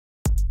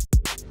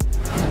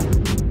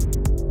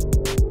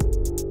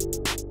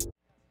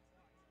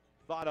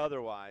thought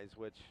otherwise,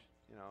 which,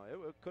 you know,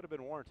 it could have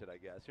been warranted, I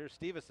guess. Here's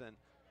Stepheson,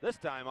 this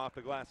time off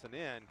the glass and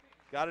in.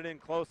 Got it in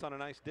close on a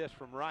nice dish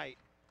from right.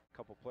 A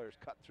couple players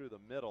cut through the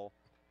middle,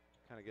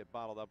 kind of get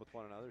bottled up with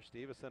one another.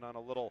 Stepheson on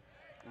a little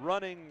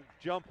running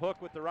jump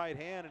hook with the right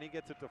hand, and he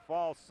gets it to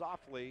fall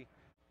softly.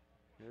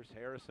 Here's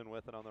Harrison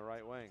with it on the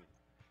right wing.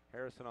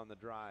 Harrison on the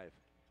drive.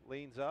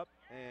 Leans up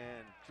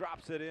and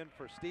drops it in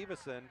for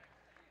Stepheson,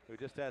 who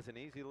just has an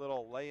easy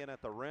little lay-in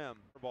at the rim.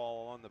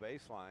 Ball along the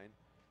baseline,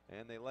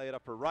 and they lay it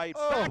up for Wright.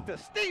 Back to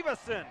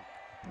Stepheson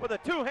with a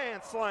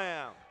two-hand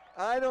slam.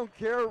 I don't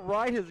care.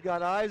 Wright has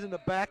got eyes in the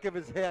back of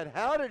his head.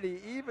 How did he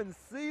even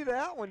see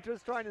that one,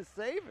 just trying to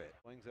save it?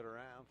 Swings it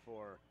around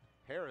for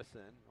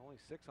Harrison. Only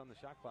 6 on the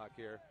shot clock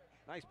here.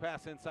 Nice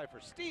pass inside for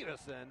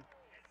Stepheson,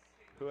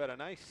 who had a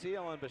nice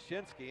seal on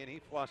Baczynski, and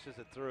he flushes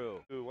it through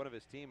to one of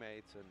his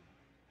teammates, and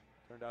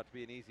turned out to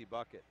be an easy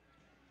bucket.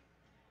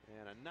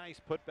 And a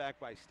nice putback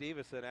by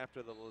Stepheson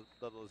after the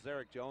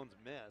Lazarick Jones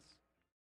miss.